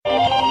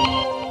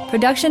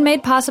Production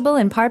made possible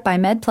in part by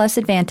MedPlus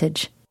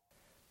Advantage.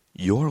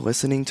 You're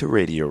listening to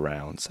Radio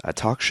Rounds, a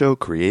talk show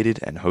created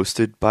and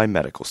hosted by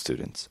medical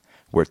students,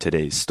 where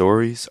today's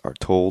stories are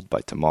told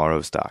by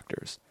tomorrow's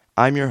doctors.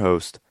 I'm your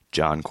host,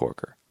 John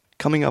Corker.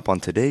 Coming up on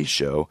today's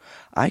show,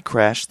 I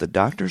crashed the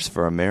Doctors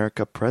for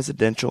America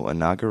Presidential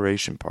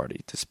Inauguration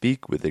Party to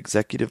speak with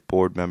Executive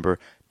Board member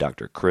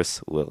Dr. Chris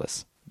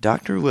Lillis.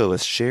 Dr.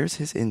 Lillis shares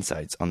his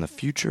insights on the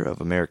future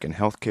of American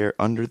healthcare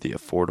under the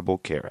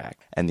Affordable Care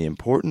Act and the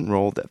important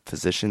role that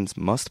physicians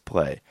must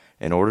play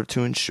in order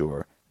to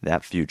ensure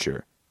that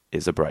future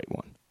is a bright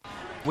one.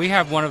 We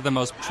have one of the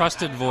most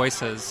trusted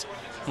voices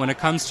when it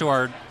comes to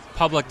our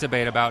public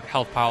debate about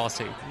health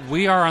policy.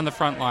 We are on the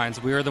front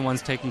lines. We are the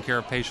ones taking care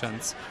of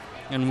patients.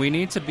 And we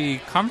need to be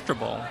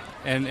comfortable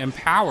and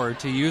empowered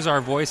to use our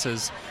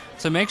voices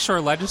to make sure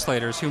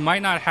legislators who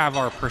might not have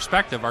our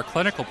perspective, our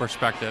clinical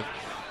perspective,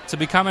 to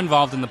become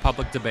involved in the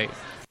public debate.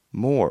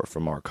 More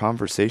from our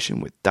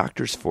conversation with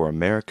Doctors for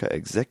America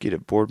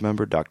Executive Board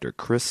member Dr.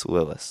 Chris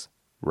Lillis,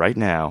 right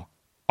now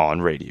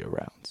on Radio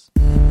Rounds.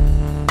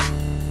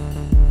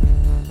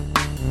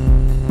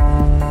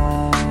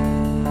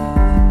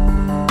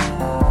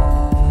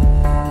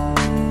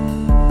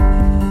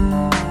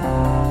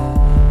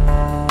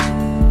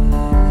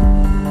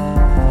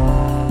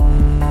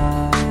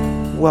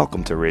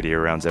 Welcome to Radio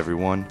Rounds,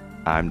 everyone.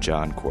 I'm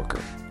John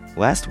Corker.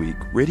 Last week,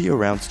 Radio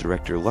Rounds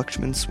Director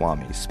Lakshman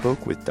Swamy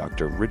spoke with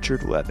Dr.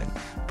 Richard Levin,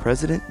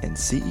 President and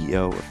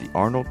CEO of the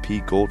Arnold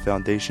P. Gold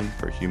Foundation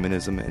for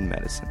Humanism in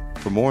Medicine.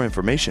 For more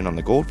information on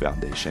the Gold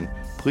Foundation,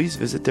 please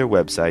visit their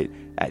website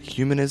at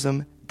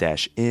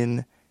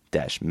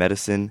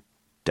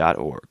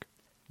humanism-in-medicine.org.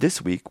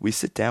 This week, we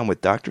sit down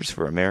with Doctors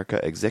for America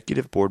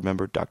Executive Board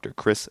member Dr.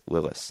 Chris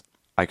Lillis.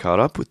 I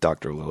caught up with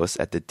Dr. Lillis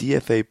at the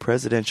DFA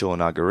Presidential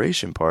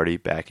Inauguration Party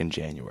back in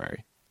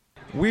January.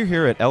 We're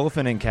here at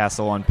Elephant and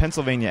Castle on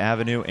Pennsylvania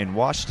Avenue in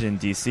Washington,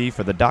 D.C.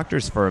 for the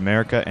Doctors for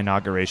America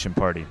Inauguration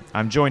Party.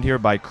 I'm joined here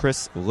by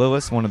Chris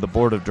Lillis, one of the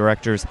board of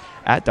directors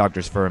at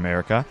Doctors for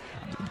America.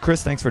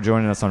 Chris, thanks for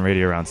joining us on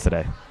Radio Rounds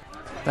today.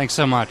 Thanks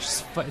so much.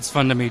 It's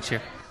fun to meet you.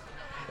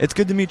 It's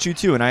good to meet you,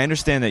 too, and I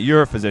understand that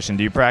you're a physician.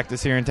 Do you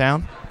practice here in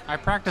town? I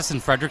practice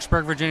in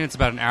Fredericksberg, Virginia. It's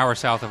about an hour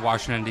south of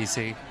Washington,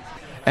 D.C.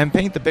 And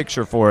paint the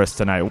picture for us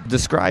tonight.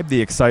 Describe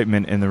the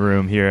excitement in the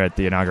room here at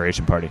the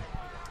inauguration party.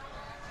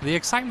 The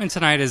excitement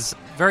tonight is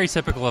very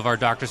typical of our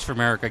Doctors for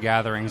America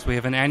gatherings. We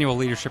have an annual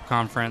leadership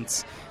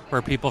conference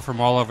where people from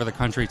all over the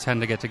country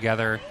tend to get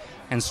together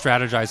and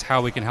strategize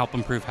how we can help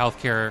improve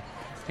healthcare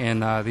in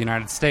the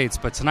United States.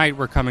 But tonight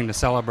we're coming to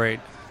celebrate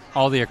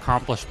all the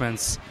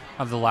accomplishments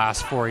of the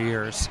last 4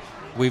 years.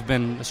 We've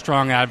been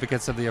strong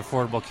advocates of the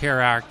Affordable Care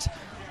Act,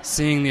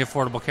 seeing the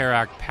Affordable Care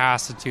Act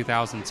pass in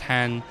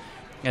 2010,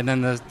 and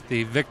then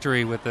the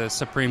victory with the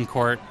Supreme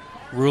Court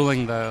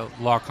ruling the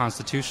law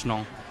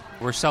constitutional.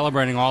 We're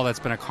celebrating all that's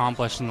been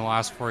accomplished in the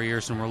last 4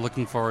 years, and we're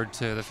looking forward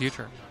to the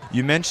future.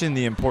 You mentioned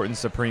the important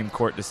Supreme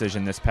Court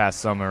decision this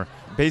past summer,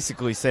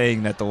 basically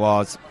saying that the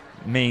law's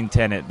main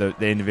tenet, the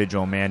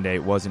individual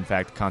mandate, was in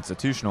fact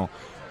constitutional.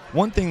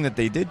 One thing that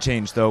they did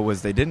change, though,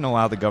 was they didn't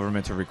allow the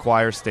government to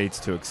require states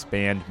to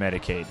expand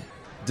Medicaid.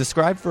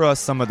 Describe for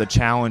us some of the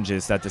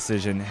challenges that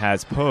decision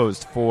has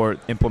posed for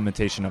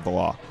implementation of the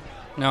law.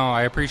 No,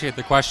 I appreciate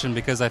the question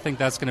because I think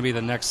that's going to be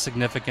the next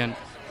significant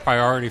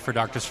priority for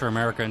Doctors for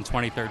America in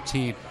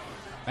 2013.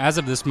 As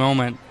of this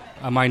moment,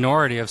 a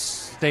minority of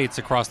states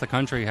across the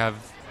country have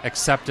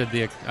accepted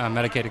the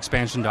Medicaid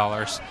expansion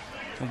dollars,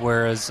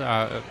 whereas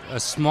a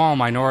small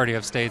minority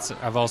of states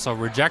have also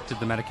rejected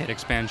the Medicaid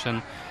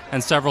expansion,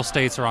 and several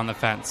states are on the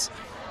fence.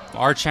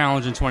 Our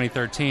challenge in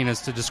 2013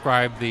 is to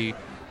describe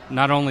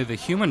not only the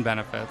human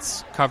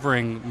benefits,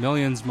 covering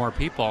millions more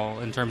people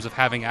in terms of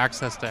having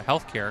access to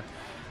health care,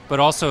 but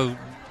also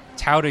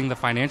touting the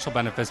financial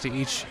benefits to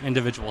each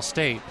individual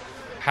state.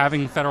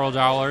 Having federal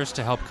dollars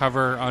to help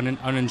cover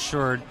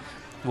uninsured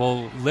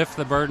will lift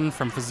the burden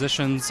from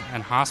physicians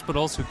and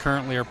hospitals who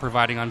currently are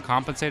providing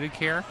uncompensated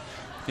care.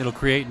 It'll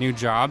create new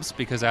jobs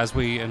because as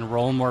we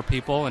enroll more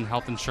people in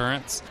health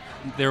insurance,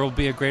 there will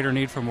be a greater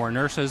need for more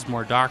nurses,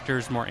 more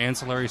doctors, more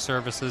ancillary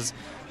services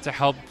to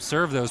help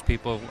serve those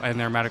people and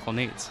their medical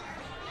needs.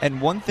 And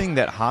one thing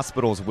that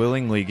hospitals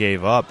willingly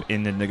gave up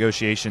in the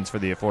negotiations for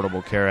the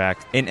Affordable Care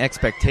Act, in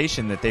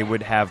expectation that they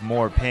would have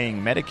more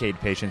paying Medicaid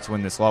patients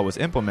when this law was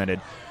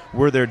implemented,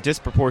 were their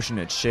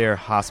disproportionate share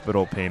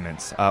hospital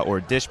payments,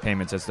 or DSH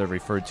payments as they're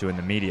referred to in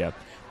the media.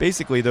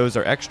 Basically, those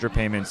are extra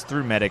payments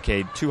through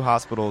Medicaid to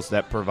hospitals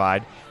that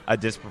provide a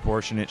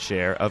disproportionate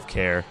share of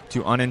care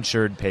to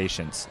uninsured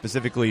patients,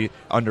 specifically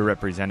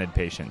underrepresented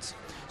patients.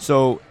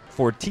 So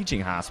for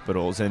teaching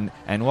hospitals and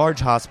large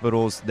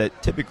hospitals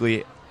that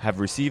typically have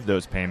received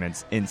those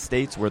payments in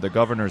states where the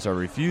governors are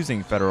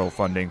refusing federal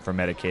funding for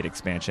Medicaid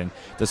expansion.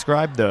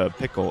 Describe the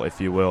pickle,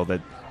 if you will,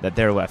 that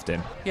they're left in.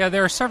 Yeah,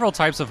 there are several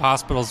types of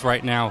hospitals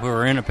right now who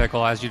are in a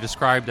pickle, as you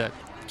described it.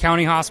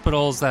 County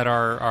hospitals that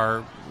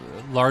are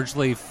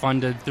largely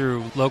funded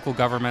through local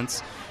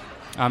governments,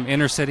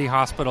 inner city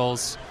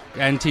hospitals,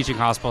 and teaching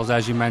hospitals,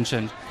 as you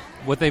mentioned.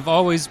 what they've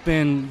always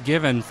been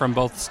given from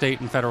both state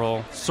and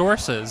federal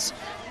sources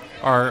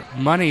are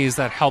monies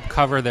that help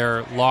cover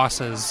their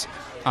losses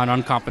on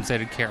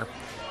uncompensated care.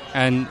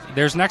 And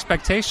there's an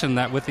expectation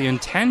that with the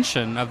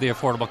intention of the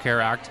Affordable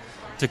Care Act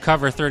to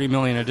cover 30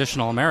 million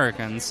additional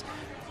Americans,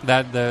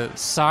 that the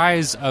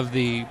size of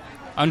the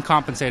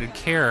uncompensated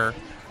care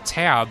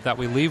tab that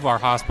we leave our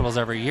hospitals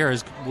every year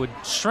would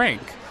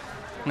shrink.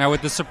 Now,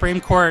 with the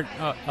Supreme Court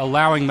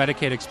allowing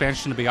Medicaid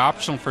expansion to be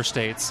optional for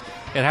states,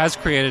 it has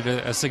created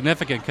a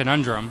significant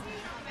conundrum.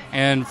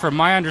 And from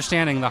my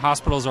understanding, the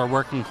hospitals are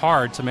working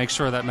hard to make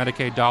sure that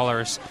Medicaid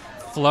dollars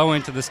flow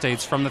into the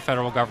states from the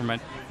federal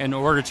government in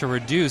order to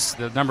reduce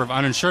the number of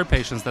uninsured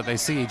patients that they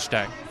see each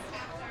day.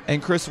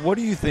 And Chris, what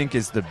do you think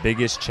is the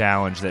biggest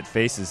challenge that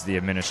faces the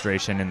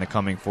administration in the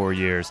coming 4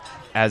 years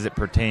as it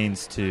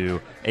pertains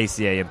to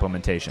ACA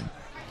implementation?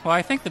 Well,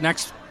 I think the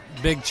next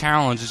big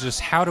challenge is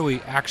just how do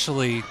we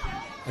actually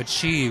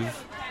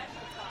achieve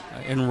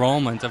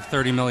enrollment of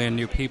 30 million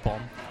new people?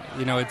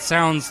 You know, it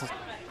sounds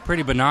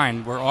pretty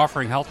benign. We're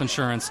offering health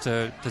insurance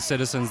to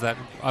citizens that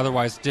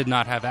otherwise did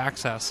not have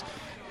access.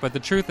 But the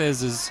truth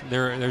is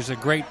there's a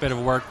great bit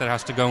of work that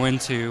has to go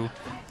into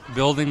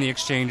building the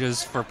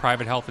exchanges for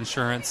private health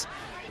insurance,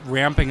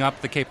 ramping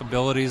up the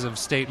capabilities of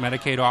state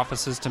Medicaid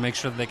offices to make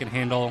sure that they can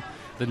handle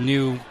the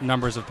new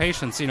numbers of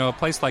patients. You know, a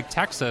place like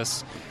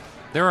Texas,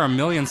 there are 1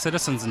 million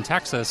citizens in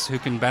Texas who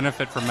can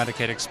benefit from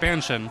Medicaid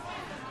expansion.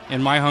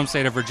 In my home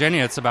state of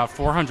Virginia, it's about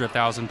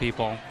 400,000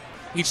 people.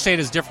 Each state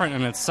is different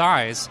in its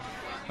size,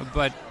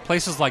 but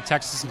places like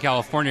Texas and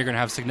California are going to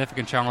have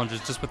significant challenges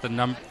just with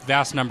the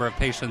vast number of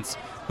patients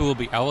who will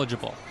be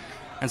eligible.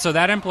 And so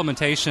that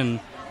implementation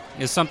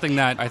is something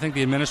that I think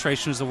the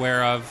administration is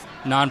aware of,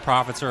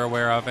 nonprofits are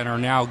aware of, and are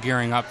now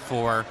gearing up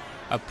for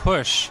a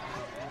push,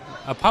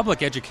 a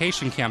public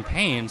education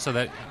campaign so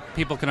that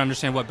people can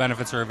understand what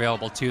benefits are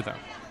available to them.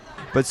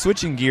 But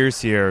switching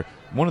gears here,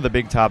 one of the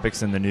big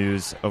topics in the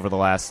news over the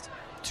last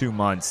 2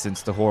 months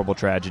since the horrible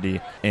tragedy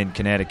in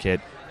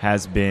Connecticut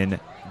has been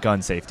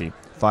gun safety,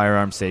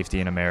 firearm safety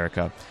in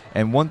America.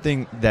 And one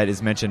thing that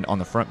is mentioned on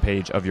the front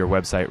page of your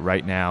website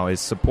right now is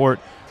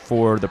support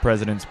for the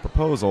president's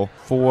proposal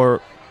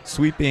for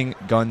sweeping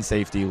gun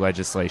safety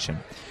legislation.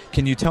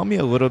 Can you tell me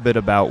a little bit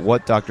about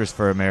what Doctors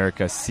for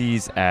America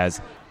sees as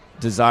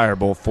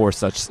desirable for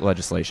such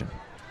legislation?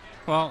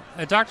 Well,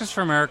 at Doctors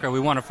for America,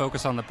 we want to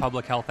focus on the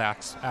public health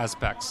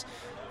aspects.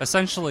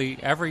 Essentially,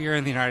 every year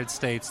in the United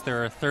States,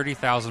 there are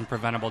 30,000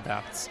 preventable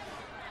deaths,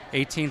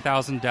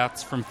 18,000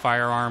 deaths from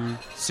firearm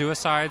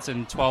suicides,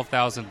 and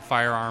 12,000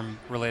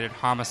 firearm-related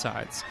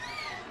homicides.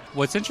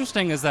 What's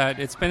interesting is that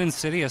it's been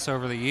insidious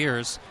over the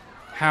years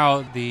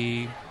how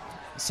the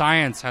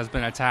science has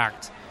been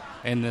attacked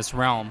in this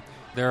realm.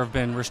 There have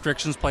been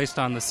restrictions placed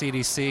on the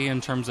CDC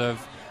in terms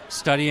of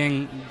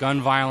studying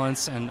gun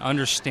violence and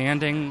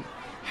understanding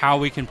how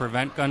we can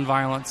prevent gun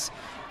violence.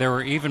 There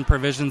were even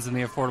provisions in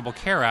the Affordable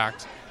Care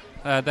Act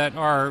that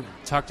are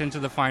tucked into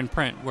the fine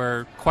print,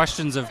 where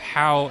questions of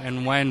how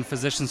and when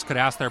physicians could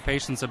ask their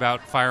patients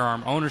about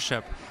firearm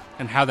ownership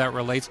and how that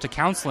relates to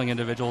counseling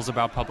individuals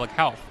about public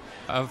health.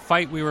 A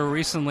fight we were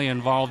recently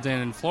involved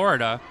in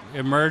Florida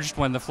emerged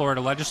when the Florida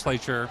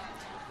legislature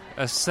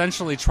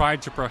essentially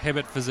tried to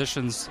prohibit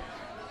physicians,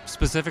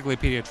 specifically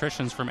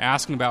pediatricians, from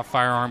asking about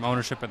firearm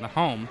ownership in the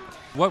home.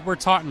 What we're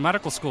taught in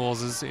medical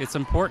schools is it's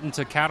important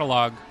to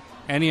catalog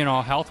any and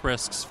all health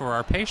risks for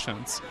our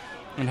patients.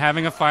 And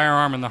having a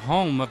firearm in the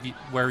home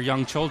where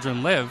young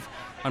children live,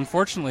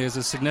 unfortunately, is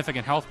a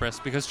significant health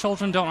risk because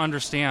children don't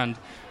understand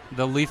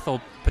the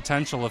lethal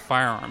potential of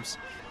firearms.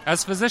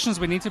 As physicians,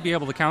 we need to be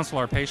able to counsel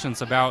our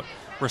patients about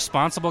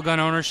responsible gun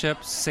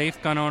ownership,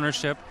 safe gun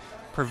ownership,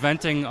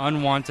 preventing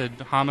unwanted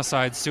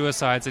homicides,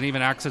 suicides, and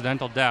even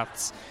accidental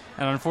deaths.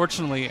 And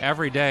unfortunately,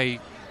 every day,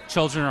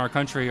 children in our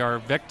country are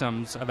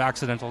victims of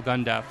accidental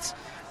gun deaths.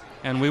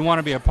 And we want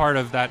to be a part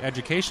of that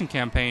education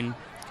campaign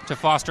to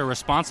foster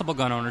responsible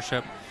gun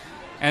ownership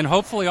and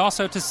hopefully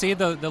also to see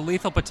the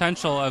lethal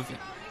potential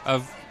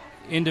of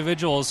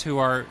individuals who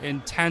are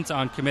intent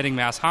on committing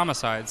mass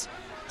homicides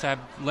to have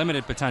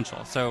limited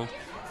potential. So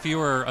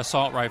fewer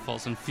assault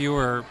rifles and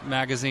fewer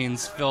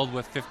magazines filled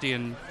with 50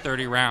 and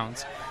 30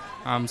 rounds.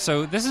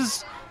 So this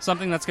is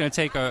something that's going to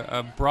take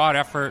a broad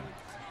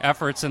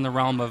efforts in the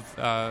realm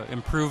of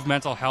improved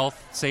mental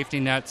health safety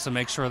nets to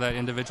make sure that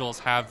individuals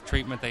have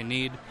treatment they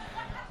need,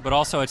 but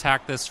also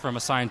attack this from a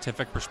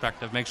scientific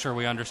perspective, make sure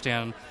we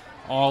understand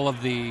all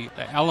of the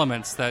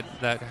elements that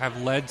have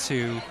led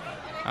to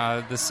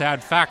the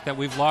sad fact that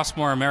we've lost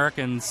more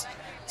Americans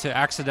to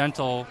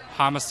accidental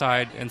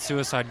homicide and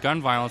suicide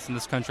gun violence in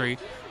this country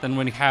than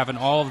we have in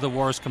all of the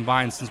wars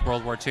combined since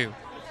World War II.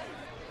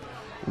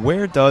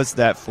 Where does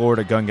that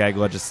Florida gun gag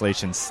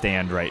legislation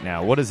stand right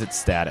now? What is its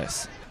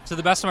status? To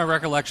the best of my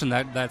recollection,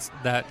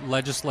 that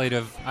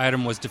legislative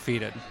item was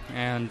defeated.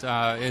 And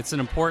it's an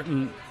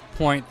important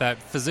point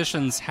that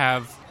physicians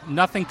have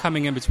nothing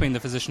coming in between the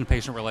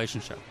physician-patient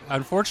relationship.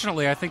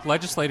 Unfortunately, I think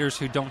legislators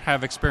who don't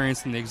have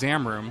experience in the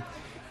exam room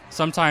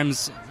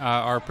sometimes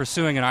are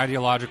pursuing an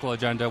ideological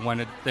agenda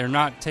when they're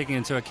not taking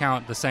into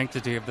account the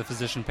sanctity of the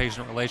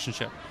physician-patient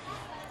relationship.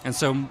 And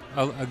so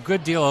a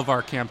good deal of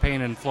our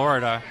campaign in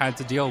Florida had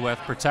to deal with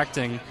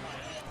protecting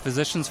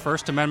physicians'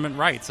 First Amendment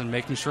rights and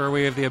making sure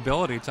we have the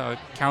ability to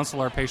counsel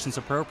our patients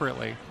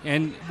appropriately.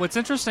 And what's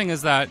interesting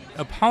is that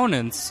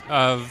opponents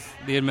of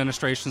the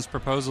administration's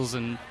proposals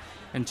in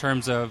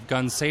terms of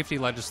gun safety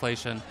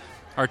legislation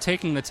are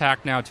taking the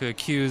tack now to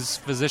accuse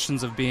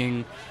physicians of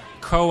being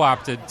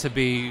co-opted to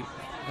be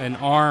an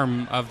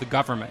arm of the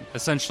government,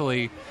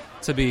 essentially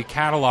to be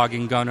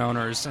cataloging gun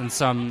owners in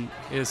some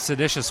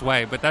seditious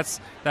way. But that's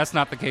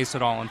not the case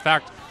at all. In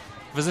fact,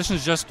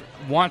 physicians just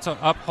want to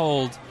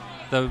uphold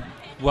the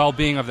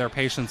well-being of their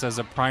patients as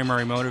a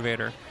primary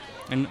motivator.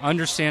 And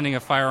understanding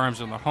of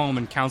firearms in the home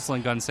and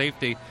counseling gun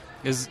safety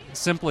is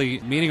simply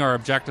meeting our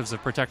objectives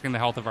of protecting the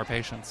health of our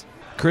patients.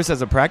 Chris,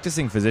 as a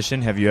practicing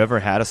physician, have you ever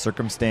had a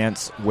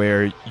circumstance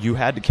where you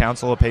had to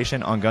counsel a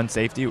patient on gun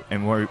safety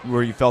and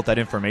where you felt that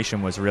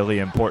information was really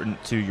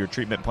important to your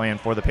treatment plan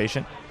for the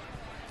patient?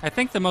 I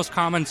think the most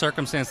common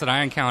circumstance that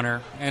I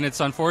encounter, and it's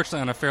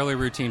unfortunately on a fairly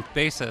routine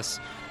basis,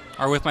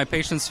 are with my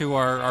patients who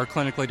are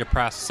clinically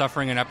depressed,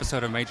 suffering an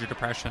episode of major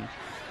depression.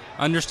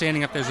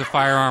 Understanding if there's a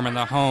firearm in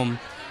the home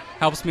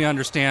helps me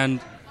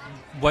understand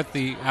what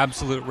the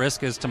absolute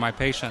risk is to my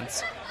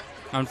patients.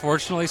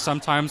 Unfortunately,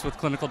 sometimes with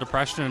clinical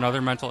depression and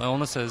other mental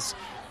illnesses,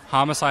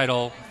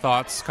 homicidal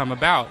thoughts come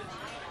about.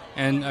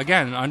 And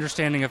again,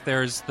 understanding if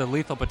there's the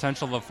lethal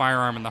potential of a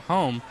firearm in the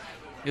home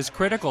is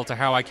critical to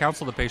how I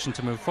counsel the patient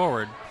to move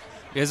forward.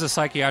 Is a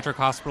psychiatric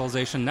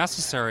hospitalization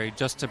necessary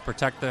just to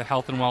protect the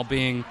health and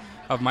well-being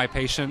of my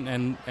patient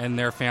and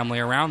their family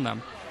around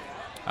them?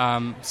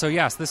 So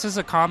yes, this is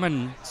a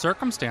common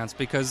circumstance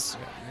because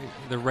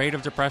the rate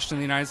of depression in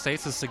the United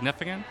States is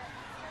significant,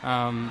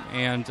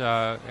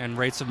 and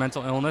rates of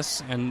mental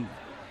illness, and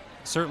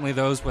certainly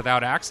those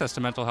without access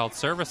to mental health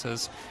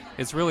services,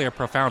 it's really a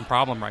profound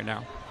problem right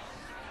now.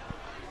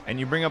 And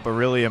you bring up a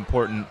really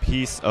important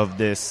piece of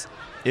this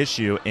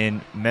issue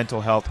in mental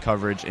health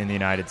coverage in the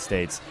United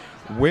States.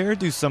 Where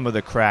do some of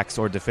the cracks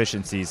or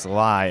deficiencies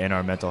lie in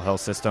our mental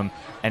health system,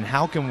 and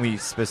how can we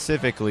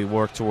specifically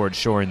work towards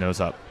shoring those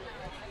up?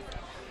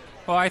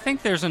 Well, I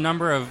think there's a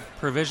number of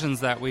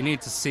provisions that we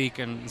need to seek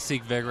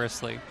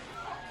vigorously.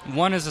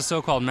 One is a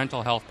so-called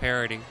mental health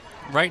parity.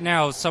 Right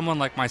now, someone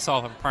like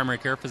myself, a primary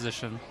care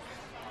physician,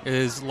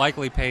 is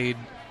likely paid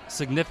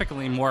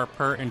significantly more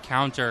per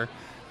encounter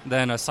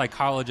than a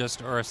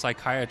psychologist or a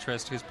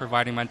psychiatrist who's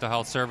providing mental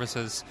health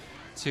services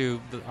to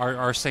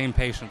our same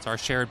patients, our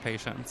shared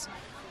patients.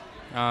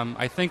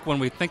 I think when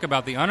we think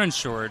about the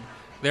uninsured,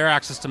 their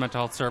access to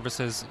mental health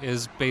services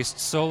is based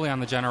solely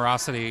on the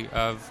generosity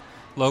of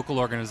local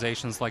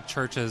organizations like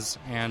churches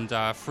and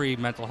free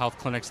mental health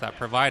clinics that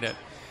provide it.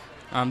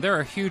 There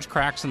are huge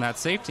cracks in that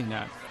safety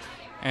net.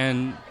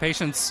 And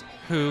patients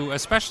who,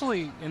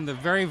 especially in the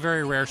very,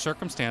 very rare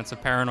circumstance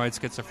of paranoid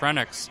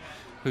schizophrenics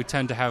who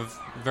tend to have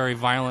very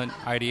violent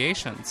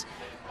ideations,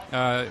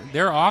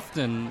 they're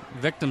often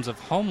victims of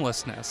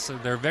homelessness.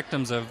 They're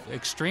victims of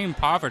extreme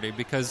poverty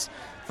because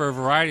for a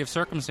variety of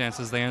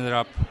circumstances they ended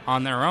up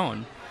on their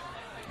own.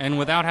 And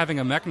without having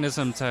a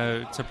mechanism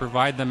to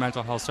provide them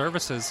mental health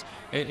services,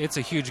 it's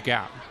a huge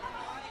gap.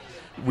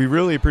 We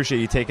really appreciate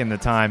you taking the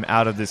time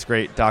out of this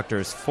great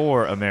Doctors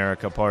for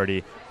America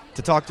party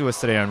to talk to us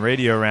today on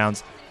Radio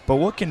Rounds. But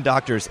what can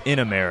doctors in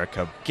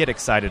America get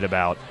excited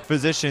about?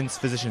 Physicians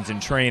in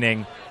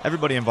training,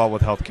 everybody involved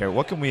with healthcare.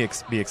 What can we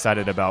be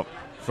excited about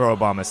for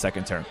Obama's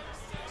second term?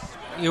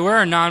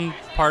 We're a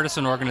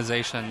nonpartisan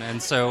organization,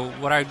 and so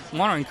what I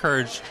want to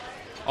encourage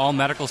all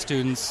medical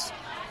students,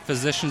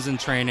 physicians in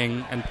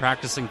training, and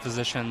practicing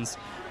physicians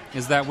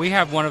is that we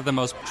have one of the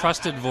most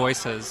trusted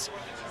voices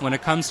when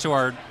it comes to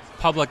our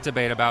public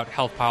debate about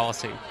health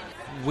policy.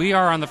 We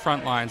are on the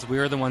front lines. We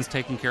are the ones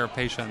taking care of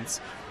patients.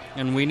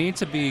 And we need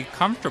to be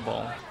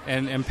comfortable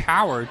and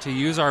empowered to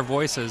use our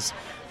voices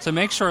to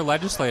make sure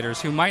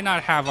legislators who might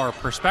not have our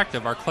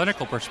perspective, our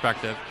clinical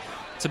perspective,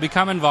 to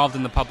become involved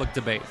in the public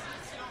debate.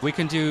 We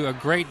can do a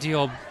great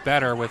deal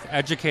better with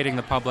educating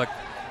the public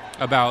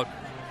about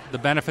the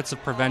benefits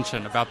of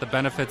prevention, about the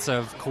benefits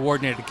of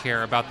coordinated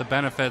care, about the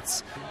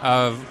benefits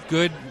of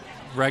good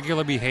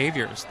regular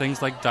behaviors,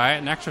 things like diet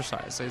and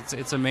exercise.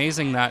 It's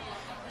amazing that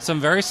some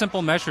very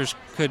simple measures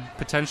could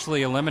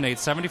potentially eliminate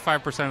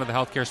 75% of the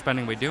healthcare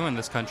spending we do in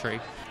this country.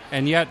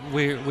 And yet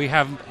we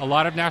have a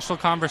lot of national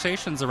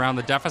conversations around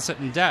the deficit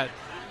and debt,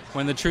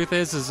 when the truth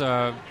is it's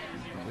our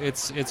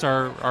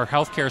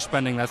healthcare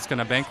spending that's going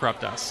to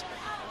bankrupt us.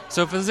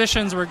 So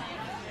physicians,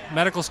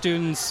 medical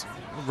students,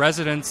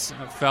 residents,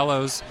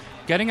 fellows,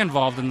 getting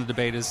involved in the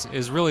debate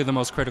is really the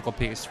most critical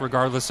piece,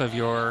 regardless of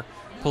your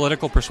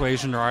political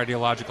persuasion or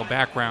ideological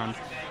background.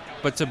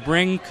 But to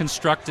bring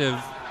constructive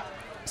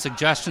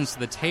suggestions to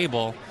the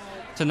table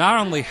to not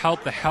only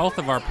help the health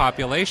of our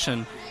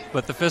population,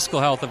 but the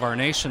fiscal health of our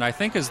nation, I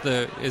think is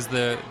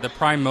the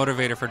prime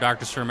motivator for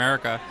Doctors for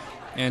America.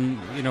 And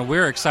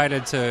we're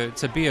excited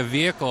to be a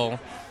vehicle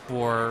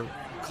for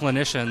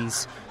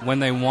clinicians when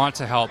they want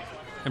to help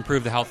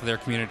improve the health of their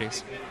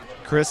communities.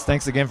 Chris,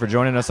 thanks again for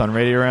joining us on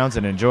Radio Rounds,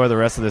 and enjoy the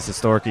rest of this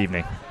historic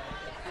evening.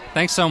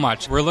 Thanks so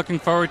much. We're looking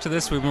forward to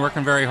this. We've been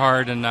working very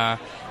hard, and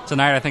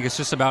tonight I think it's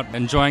just about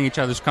enjoying each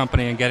other's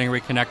company and getting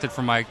reconnected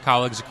from my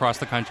colleagues across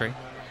the country.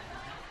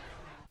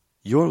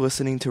 You're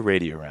listening to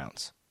Radio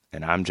Rounds,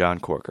 and I'm John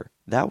Corker.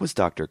 That was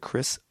Dr.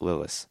 Chris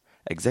Lillis,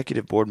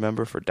 Executive Board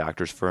Member for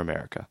Doctors for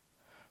America.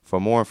 For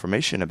more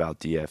information about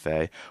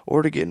DFA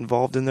or to get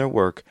involved in their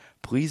work,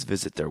 please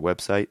visit their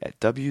website at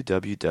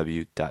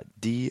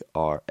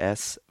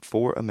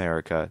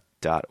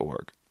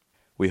www.drsforamerica.org.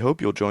 We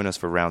hope you'll join us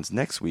for Rounds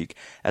next week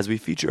as we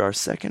feature our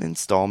second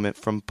installment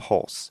from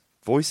Pulse,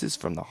 Voices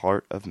from the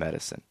Heart of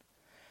Medicine.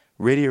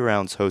 Radio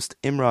Rounds host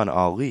Imran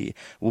Ali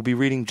will be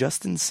reading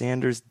Justin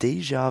Sanders'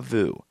 Deja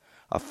Vu,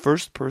 a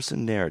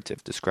first-person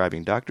narrative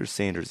describing Dr.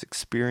 Sanders'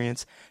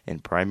 experience in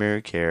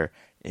primary care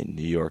in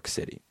New York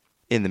City.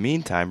 In the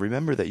meantime,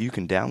 remember that you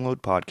can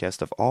download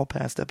podcasts of all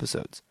past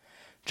episodes.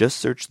 Just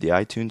search the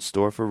iTunes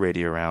Store for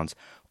Radio Rounds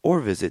or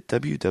visit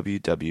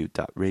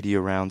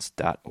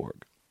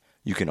www.radiorounds.org.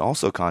 You can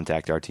also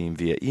contact our team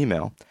via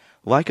email,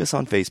 like us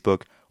on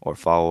Facebook, or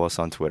follow us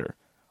on Twitter.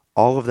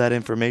 All of that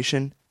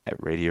information at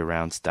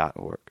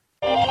radiorounds.org.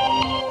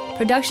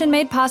 Production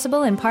made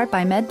possible in part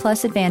by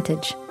MedPlus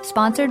Advantage,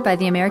 sponsored by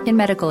the American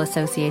Medical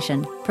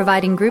Association,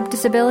 providing group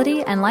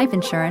disability and life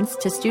insurance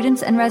to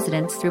students and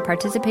residents through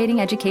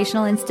participating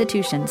educational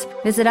institutions.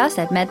 Visit us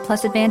at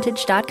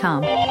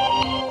medplusadvantage.com.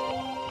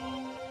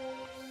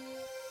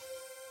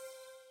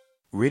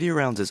 Radio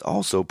Rounds is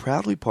also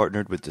proudly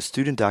partnered with the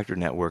Student Doctor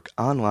Network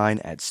online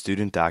at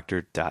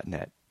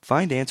studentdoctor.net.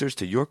 Find answers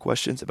to your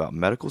questions about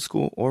medical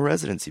school or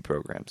residency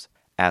programs.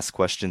 Ask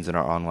questions in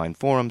our online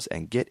forums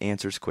and get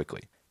answers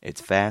quickly. It's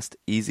fast,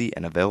 easy,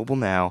 and available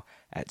now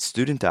at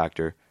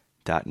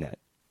studentdoctor.net.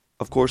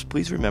 Of course,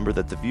 please remember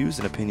that the views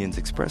and opinions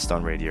expressed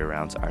on Radio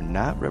Rounds are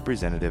not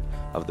representative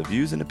of the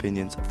views and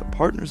opinions of the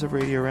partners of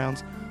Radio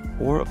Rounds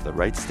or of the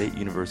Wright State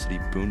University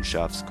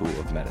Boonshoff School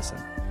of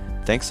Medicine.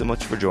 Thanks so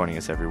much for joining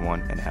us,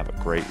 everyone, and have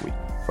a great week.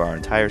 For our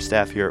entire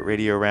staff here at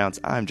Radio Rounds,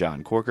 I'm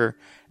John Corker,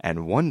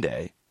 and one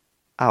day,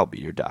 I'll be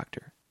your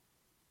doctor.